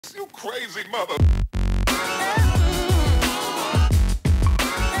You crazy mother.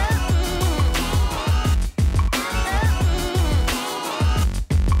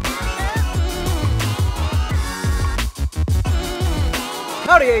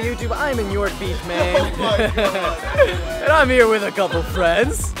 Howdy, hey YouTube, I'm in York Beach, Maine. Oh my God. And I'm here with a couple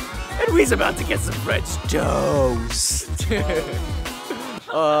friends. And we's about to get some French toast.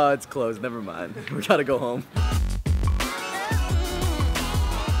 It's closed, never mind. We gotta go home.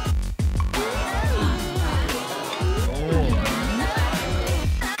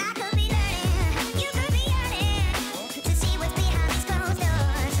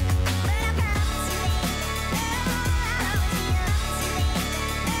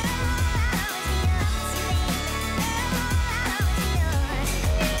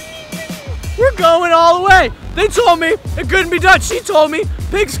 We're going all the way. They told me it couldn't be done. She told me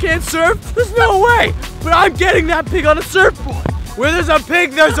pigs can't surf. There's no way. But I'm getting that pig on a surfboard. Where there's a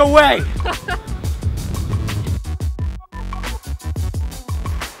pig, there's a way.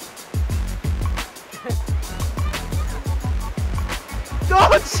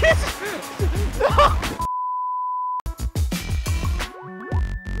 Oh, shit. No.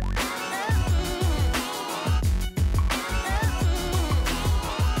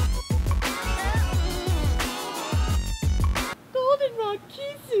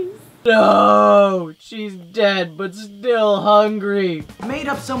 No, she's dead, but still hungry. Made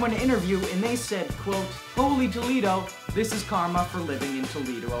up someone to interview, and they said, quote, "Holy Toledo, this is karma for living in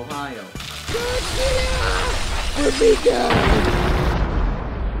Toledo, Ohio."